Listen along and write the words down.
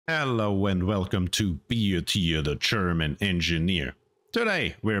Hello and welcome to BierTier, the German engineer.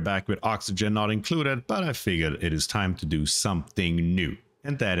 Today we're back with oxygen not included, but I figured it is time to do something new.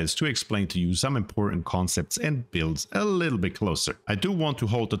 And that is to explain to you some important concepts and builds a little bit closer. I do want to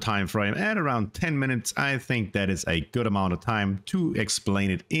hold the time frame at around 10 minutes. I think that is a good amount of time to explain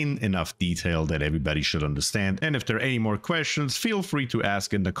it in enough detail that everybody should understand. And if there are any more questions, feel free to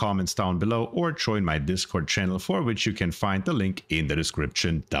ask in the comments down below or join my Discord channel, for which you can find the link in the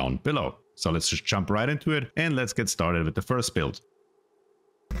description down below. So let's just jump right into it and let's get started with the first build.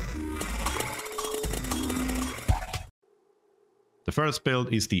 The first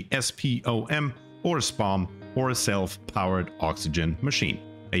build is the SPOM or SPOM, or self-powered oxygen machine.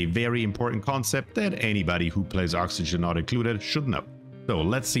 A very important concept that anybody who plays oxygen not included should know. So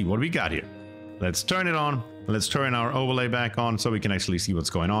let's see what we got here. Let's turn it on. Let's turn our overlay back on so we can actually see what's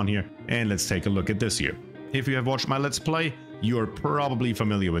going on here. And let's take a look at this here. If you have watched my Let's Play, you're probably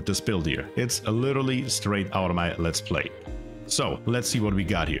familiar with this build here. It's literally straight out of my Let's Play. So let's see what we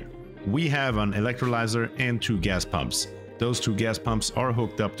got here. We have an electrolyzer and two gas pumps. Those two gas pumps are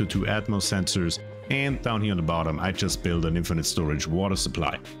hooked up to two Atmos sensors, and down here on the bottom I just built an infinite storage water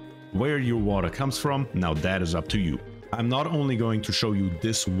supply. Where your water comes from, now that is up to you. I'm not only going to show you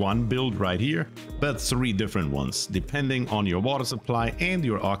this one build right here, but three different ones. Depending on your water supply and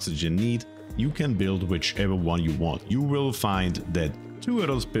your oxygen need, you can build whichever one you want. You will find that two of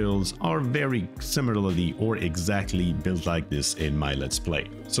those builds are very similarly or exactly built like this in my Let's Play.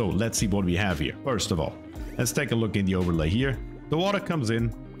 So let's see what we have here. First of all, let's take a look in the overlay here. The water comes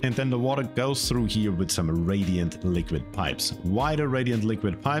in and then the water goes through here with some radiant liquid pipes. Why the radiant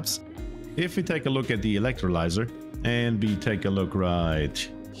liquid pipes? If we take a look at the electrolyzer and we take a look right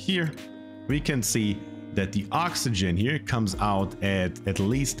here, we can see that the oxygen here comes out at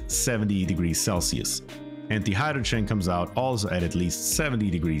least 70 degrees Celsius. And the hydrogen comes out also at least 70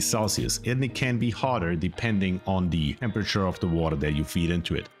 degrees Celsius. And it can be hotter depending on the temperature of the water that you feed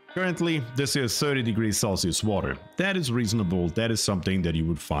into it. Currently, this is 30 degrees Celsius water. That is reasonable. That is something that you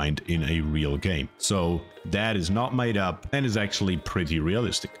would find in a real game. So that is not made up and is actually pretty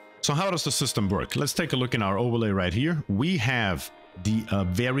realistic. So how does the system work? Let's take a look in our overlay right here. We have the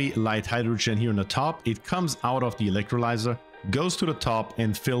very light hydrogen here on the top. It comes out of the electrolyzer, goes to the top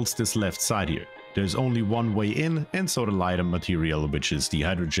and fills this left side here. There's only one way in, and so the lighter material, which is the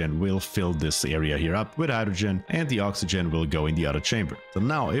hydrogen, will fill this area here up with hydrogen, and the oxygen will go in the other chamber. So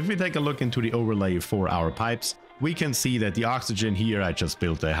now if we take a look into the overlay for our pipes, we can see that the oxygen here, I just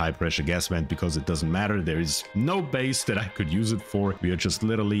built a high pressure gas vent because it doesn't matter. There is no base that I could use it for. We are just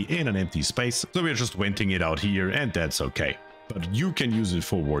literally in an empty space. So we are just venting it out here, and that's okay. But you can use it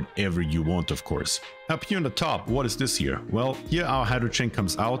for whatever you want, of course. Up here on the top, what is this here? Well, here our hydrogen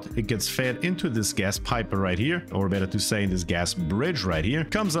comes out, it gets fed into this gas pipe right here, or better to say in this gas bridge right here,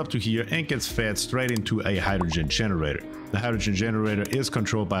 comes up to here and gets fed straight into a hydrogen generator. The hydrogen generator is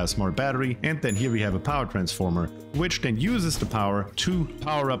controlled by a smart battery, and then here we have a power transformer, which then uses the power to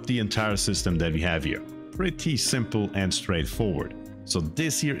power up the entire system that we have here. Pretty simple and straightforward. So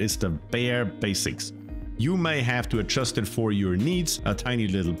this here is the bare basics. You may have to adjust it for your needs a tiny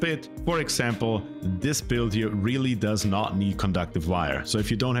little bit. For example, this build here really does not need conductive wire. So if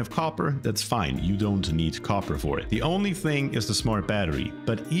you don't have copper, that's fine. You don't need copper for it. The only thing is the smart battery,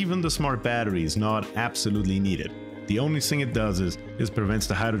 but even the smart battery is not absolutely needed. The only thing it does is prevents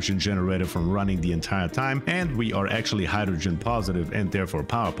the hydrogen generator from running the entire time, and we are actually hydrogen positive and therefore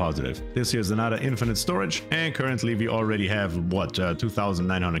power positive. This here is another infinite storage, and currently we already have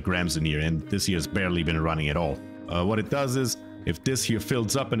 2,900 grams in here, and this here has barely been running at all. What it does is, if this here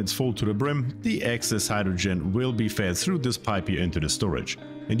fills up and it's full to the brim, the excess hydrogen will be fed through this pipe here into the storage,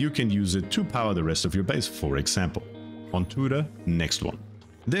 and you can use it to power the rest of your base, for example. On to the next one.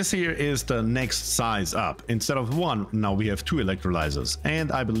 This here is the next size up. Instead of one, now we have two electrolyzers,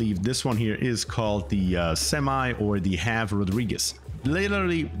 and I believe this one here is called the semi or the half Rodriguez.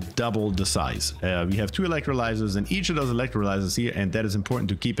 Literally double the size. We have two electrolyzers, and each of those electrolyzers here, and that is important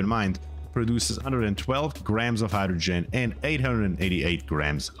to keep in mind, produces 112 grams of hydrogen and 888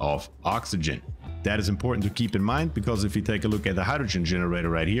 grams of oxygen. That is important to keep in mind because if you take a look at the hydrogen generator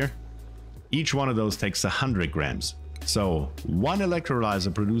right here, each one of those takes 100 grams. So one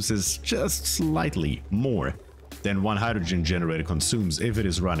electrolyzer produces just slightly more than one hydrogen generator consumes if it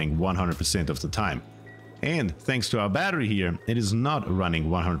is running 100% of the time. And thanks to our battery here, it is not running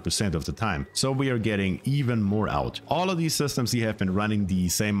 100% of the time. So we are getting even more out. All of these systems here have been running the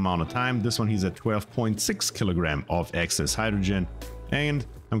same amount of time. This one is at 12.6 kilogram of excess hydrogen. And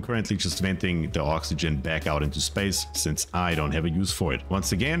I'm currently just venting the oxygen back out into space since I don't have a use for it.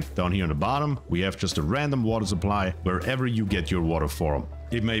 Once again, down here on the bottom, we have just a random water supply wherever you get your water from.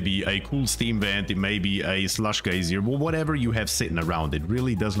 It may be a cool steam vent, it may be a slush geyser, whatever you have sitting around. It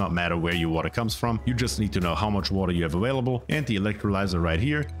really does not matter where your water comes from. You just need to know how much water you have available. And the electrolyzer right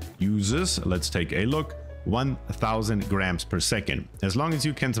here uses, let's take a look, 1000 grams per second. As long as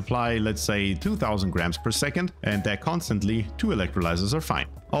you can supply, let's say 2000 grams per second, and that constantly, 2 electrolyzers are fine.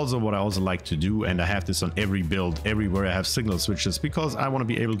 Also, what I also like to do, and I have this on every build, everywhere I have signal switches, because I want to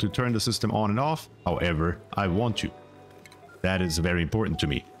be able to turn the system on and off however I want to. That is very important to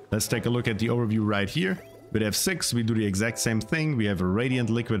me. Let's take a look at the overview right here. With F6, we do the exact same thing. We have radiant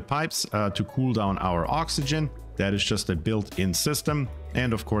liquid pipes to cool down our oxygen. That is just a built-in system.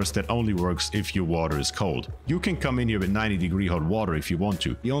 And of course, that only works if your water is cold. You can come in here with 90-degree hot water if you want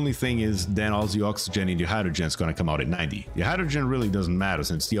to. The only thing is then all the oxygen in the hydrogen is going to come out at 90. The hydrogen really doesn't matter,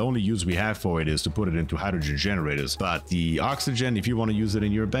 since the only use we have for it is to put it into hydrogen generators. But the oxygen, if you want to use it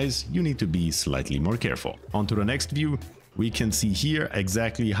in your base, you need to be slightly more careful. On to the next view. We can see here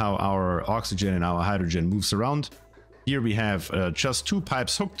exactly how our oxygen and our hydrogen moves around. Here we have just 2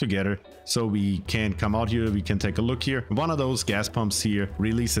 pipes hooked together, so we can come out here, we can take a look here. One of those gas pumps here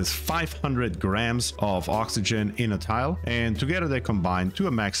releases 500 grams of oxygen in a tile, and together they combine to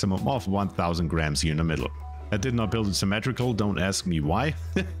a maximum of 1000 grams here in the middle. I did not build it symmetrical, don't ask me why.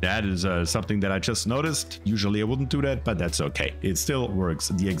 That is something that I just noticed. Usually I wouldn't do that, but that's okay. It still works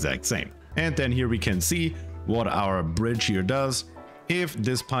the exact same. And then here we can see what our bridge here does. If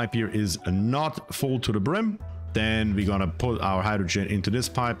this pipe here is not full to the brim, then we're gonna put our hydrogen into this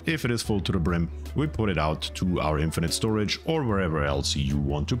pipe. If it is full to the brim, we put it out to our infinite storage or wherever else you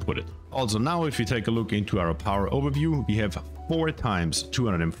want to put it. Also, now if you take a look into our power overview, we have 4 times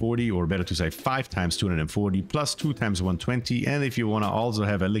 240, or better to say 5 times 240 plus 2 times 120. And if you want to also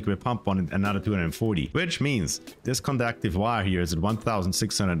have a liquid pump on it, another 240, which means this conductive wire here is at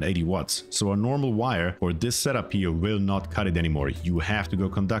 1680 watts. So a normal wire for this setup here will not cut it anymore. You have to go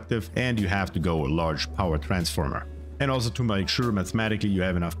conductive, and you have to go a large power transformer. And also, to make sure mathematically you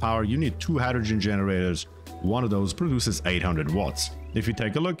have enough power, you need 2 hydrogen generators. One of those produces 800 watts. If you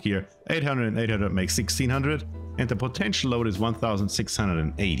take a look here, 800 and 800 makes 1600, and the potential load is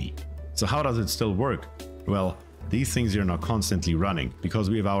 1680. So how does it still work? Well, these things are not constantly running, because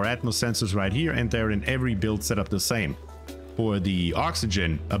we have our Atmos sensors right here, and they're in every build setup the same. For the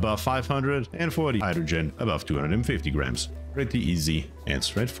oxygen above 500, and for the hydrogen above 250 grams. Pretty easy and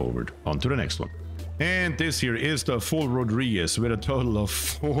straightforward. On to the next one. And this here is the full Rodriguez with a total of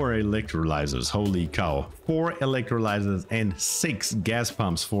 4 electrolyzers. Holy cow. 4 electrolyzers and 6 gas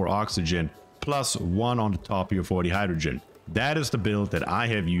pumps for oxygen, plus 1 on the top here for the hydrogen. That is the build that I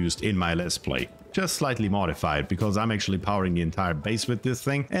have used in my Let's Play. Just slightly modified, because I'm actually powering the entire base with this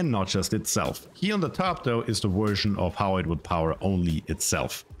thing and not just itself. Here on the top though is the version of how it would power only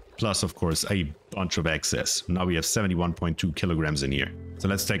itself. Plus of course a bunch of excess. Now we have 71.2 kilograms in here. So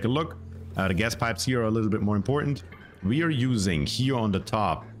let's take a look. The gas pipes here are a little bit more important. We are using here on the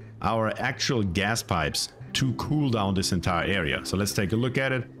top our actual gas pipes to cool down this entire area. So let's take a look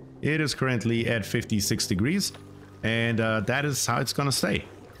at it. It is currently at 56 degrees, and that is how it's gonna stay.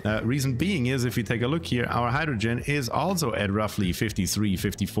 Reason being is, if you take a look here, our hydrogen is also at roughly 53,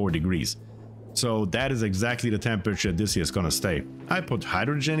 54 degrees. So that is exactly the temperature this here is gonna stay. I put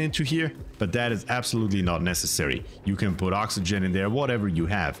hydrogen into here, but that is absolutely not necessary. You can put oxygen in there, whatever you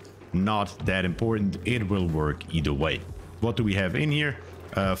have. Not that important, it will work either way. What do we have in here?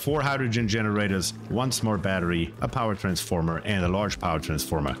 4 hydrogen generators, 1 smart battery, a power transformer, and a large power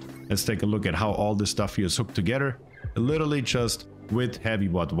transformer. Let's take a look at how all this stuff here is hooked together. Literally just with heavy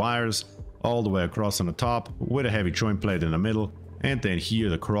watt wires all the way across on the top, with a heavy joint plate in the middle, and then here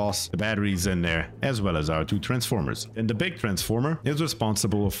the cross, the batteries in there, as well as our 2 transformers. And the big transformer is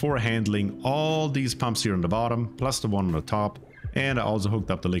responsible for handling all these pumps here on the bottom, plus the one on the top, and I also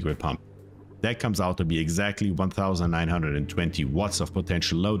hooked up the liquid pump. That comes out to be exactly 1920 watts of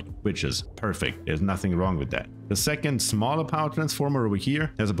potential load, which is perfect. There's nothing wrong with that. The second smaller power transformer over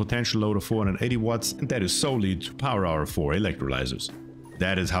here has a potential load of 480 watts, and that is solely to power our 4 electrolyzers.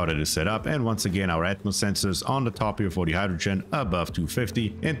 That is how that is set up, and once again our Atmos sensors on the top here for the hydrogen above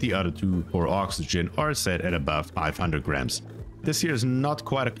 250, and the other 2 for oxygen are set at above 500 grams. This here is not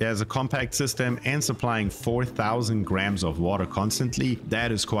quite as a compact system, and supplying 4000 grams of water constantly,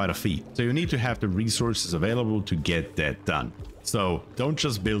 that is quite a feat. So you need to have the resources available to get that done. So don't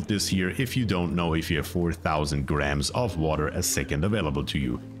just build this here if you don't know if you have 4000 grams of water a second available to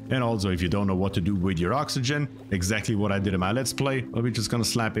you. And also, if you don't know what to do with your oxygen, exactly what I did in my Let's Play, well, we're just gonna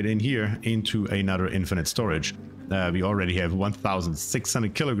slap it in here into another infinite storage. We already have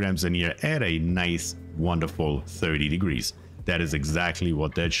 1600 kilograms in here at a nice, wonderful 30 degrees. That is exactly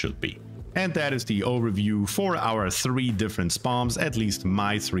what that should be. And that is the overview for our 3 different SPOMs, at least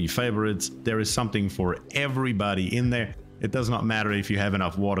my 3 favorites. There is something for everybody in there. It does not matter if you have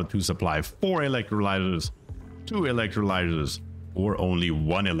enough water to supply 4 electrolyzers, 2 electrolyzers, or only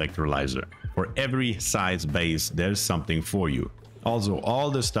 1 electrolyzer. For every size base, there's something for you. Also, all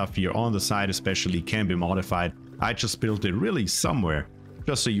the stuff here on the side especially can be modified. I just built it really somewhere,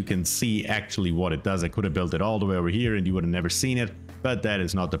 just so you can see actually what it does. I could have built it all the way over here and you would have never seen it, but that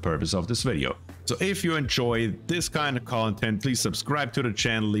is not the purpose of this video. So if you enjoy this kind of content, please subscribe to the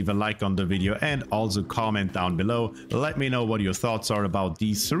channel, leave a like on the video, and also comment down below. Let me know what your thoughts are about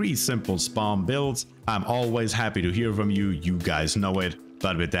these 3 simple SPOM builds. I'm always happy to hear from you. You guys know it.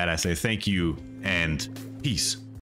 But with that, I say thank you and peace.